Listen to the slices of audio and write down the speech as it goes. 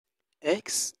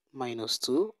x minus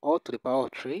 2 all to the power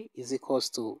of 3 is equals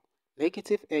to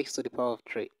negative x to the power of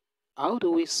 3. How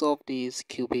do we solve this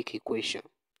cubic equation?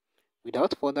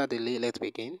 Without further delay, let's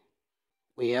begin.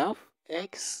 We have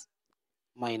x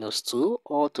minus 2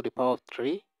 all to the power of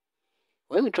 3.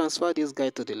 When we transfer this guy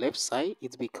to the left side,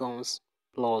 it becomes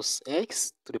plus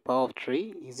x to the power of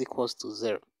 3 is equals to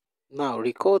 0. Now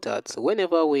recall that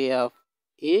whenever we have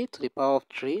a to the power of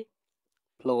 3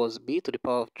 plus b to the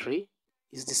power of 3,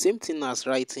 is the same thing as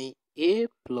writing a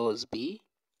plus b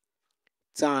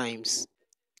times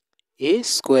a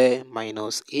square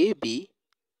minus ab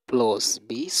plus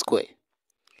b square.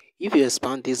 If you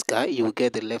expand this guy, you will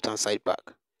get the left hand side back.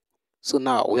 So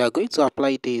now we are going to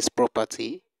apply this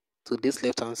property to this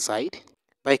left hand side.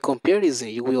 By comparison,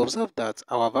 you will observe that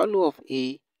our value of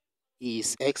a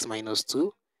is x minus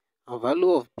 2 and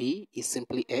value of b is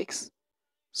simply x.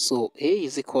 So a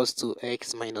is equals to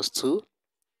x minus 2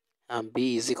 and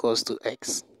b is equals to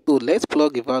x. So let's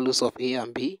plug the values of a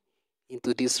and b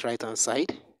into this right hand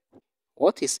side.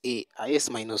 What is a? X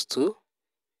minus 2,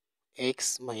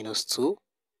 x minus 2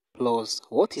 plus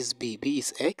what is b? B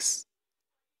is x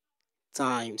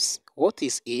times what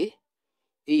is a?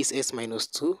 A is x minus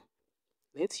 2.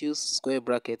 Let's use square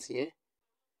brackets here.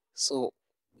 So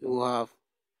we will have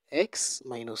x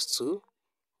minus 2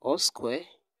 all square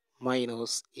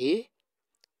minus a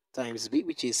times b,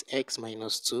 which is x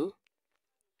minus 2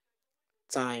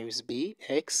 times b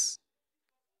x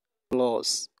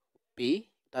plus b,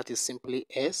 that is simply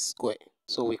s square.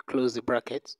 So we close the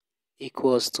bracket,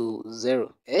 equals to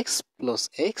 0. X plus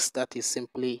x, that is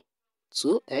simply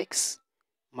 2x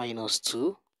minus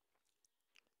 2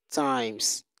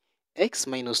 times x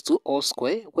minus 2 all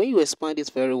square. When you expand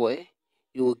it very well,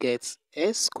 you will get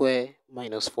s square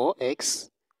minus 4x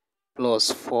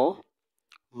plus 4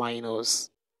 minus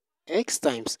x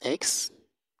times x,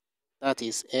 that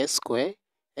is s square.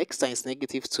 X times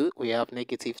negative 2, we have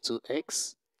negative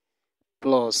 2x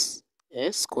plus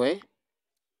s square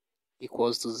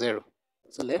equals to 0.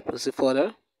 So let's proceed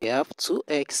further. We have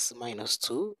 2x minus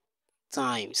 2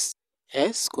 times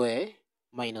s square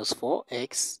minus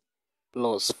 4x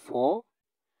plus 4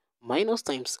 minus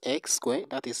times x square,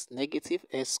 that is negative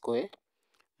s square,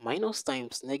 minus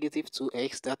times negative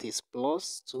 2x, that is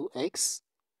plus 2x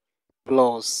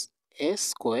plus s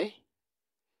square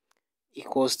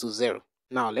equals to 0.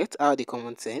 Now let's add the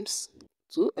common terms.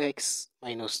 2x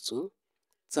minus 2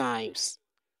 times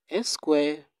s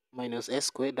square minus s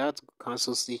square, that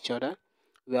cancels each other.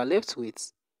 We are left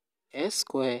with s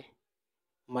square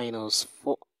minus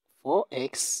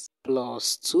 4x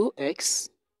plus 2x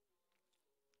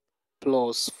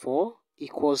plus 4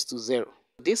 equals to 0.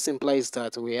 This implies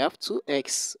that we have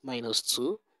 2x minus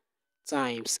 2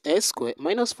 times s square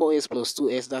minus 4x plus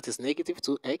 2s, that is negative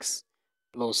 2x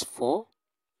plus 4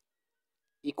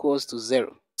 equals to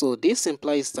 0. So this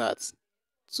implies that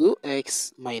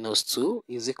 2x minus 2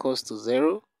 is equals to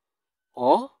 0,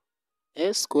 or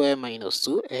s square minus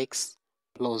 2x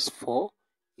plus 4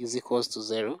 is equals to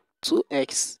 0.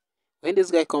 2x, when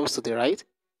this guy comes to the right,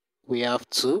 we have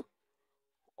 2,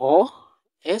 or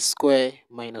s square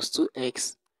minus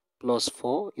 2x plus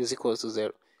 4 is equals to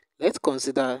 0. Let's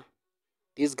consider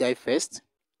this guy first.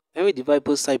 When we divide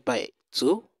both sides by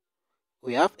 2,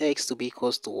 we have x to be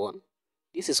equals to 1.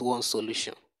 This is one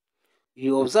solution.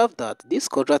 You observe that this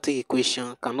quadratic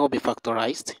equation cannot be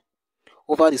factorized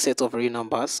over the set of real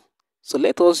numbers. So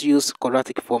let us use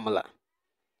quadratic formula.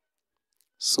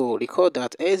 So recall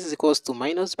that s is equals to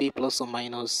minus b plus or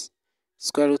minus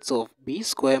square root of b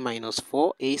square minus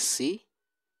 4ac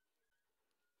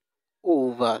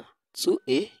over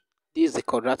 2a. This is the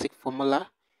quadratic formula.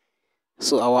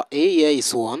 So our a here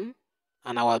is 1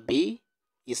 and our b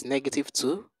is negative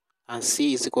 2 and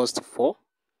c is equals to 4.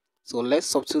 So let's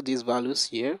substitute these values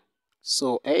here.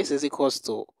 So s is equals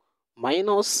to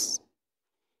minus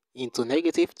into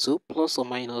negative 2 plus or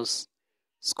minus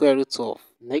square root of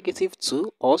negative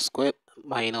 2 or square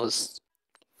minus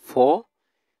 4.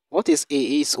 What is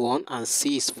a is 1 and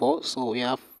c is 4. So we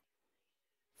have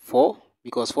 4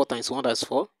 because 4 times 1, that's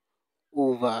 4,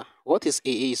 over what is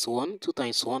a is 1, 2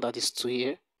 times 1, that is 2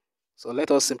 here. So let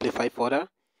us simplify further.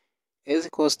 S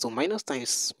equals to minus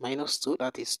times minus 2,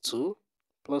 that is 2,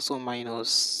 plus or minus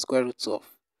square root of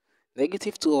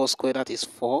negative 2 all square, that is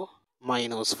 4,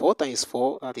 minus 4 times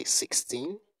 4, that is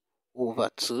 16, over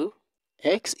 2.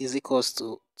 X is equals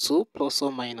to 2 plus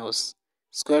or minus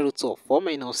square root of 4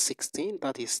 minus 16,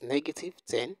 that is negative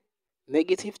 10,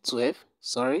 negative 12,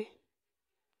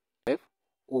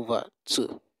 over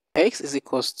 2. X is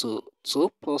equals to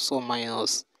 2 plus or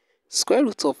minus square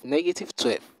root of negative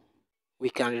 12. We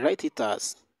can rewrite it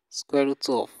as square root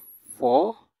of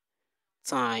 4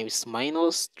 times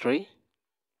minus 3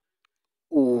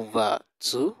 over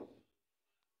 2.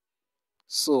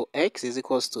 So x is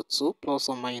equals to 2 plus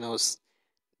or minus.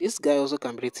 This guy also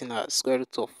can be written as square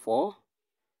root of 4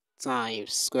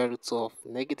 times square root of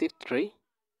negative 3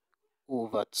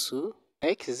 over 2.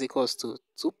 X is equals to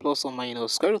 2 plus or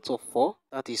minus square root of 4,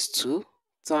 that is 2,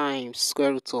 times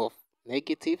square root of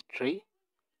negative 3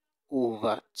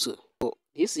 over 2. So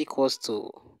this equals to,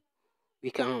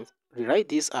 we can rewrite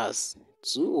this as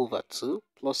 2 over 2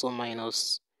 plus or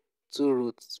minus 2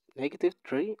 root negative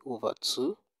 3 over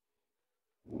 2.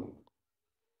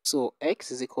 So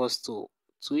x is equals to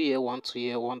 2 here, 1, 2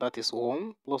 here, 1, that is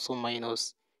 1, plus or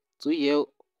minus 2 here,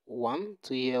 1,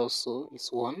 2 here also is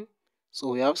 1. So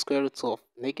we have square root of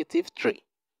negative 3.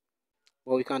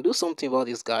 But we can do something about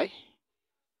this guy.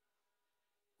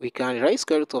 We can write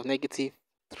square root of negative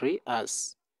 3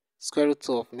 as square root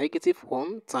of negative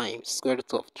 1 times square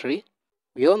root of 3.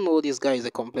 We all know this guy is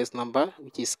a complex number,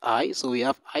 which is I, so we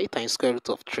have I times square root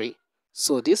of 3.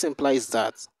 So this implies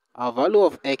that our value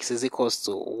of x is equals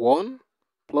to 1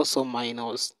 plus or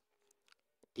minus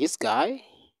this guy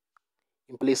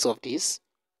in place of this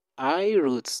I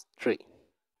root 3.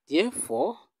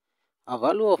 Therefore, our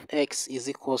value of x is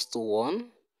equals to 1.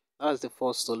 That's the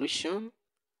first solution.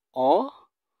 Or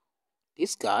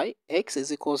this guy, x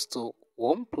is equals to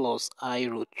 1 plus I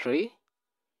root 3.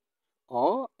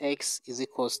 Or x is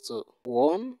equals to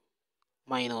 1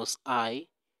 minus I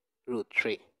root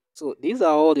 3. So these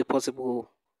are all the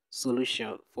possible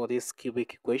solutions for these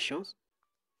cubic equations.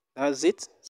 That's it.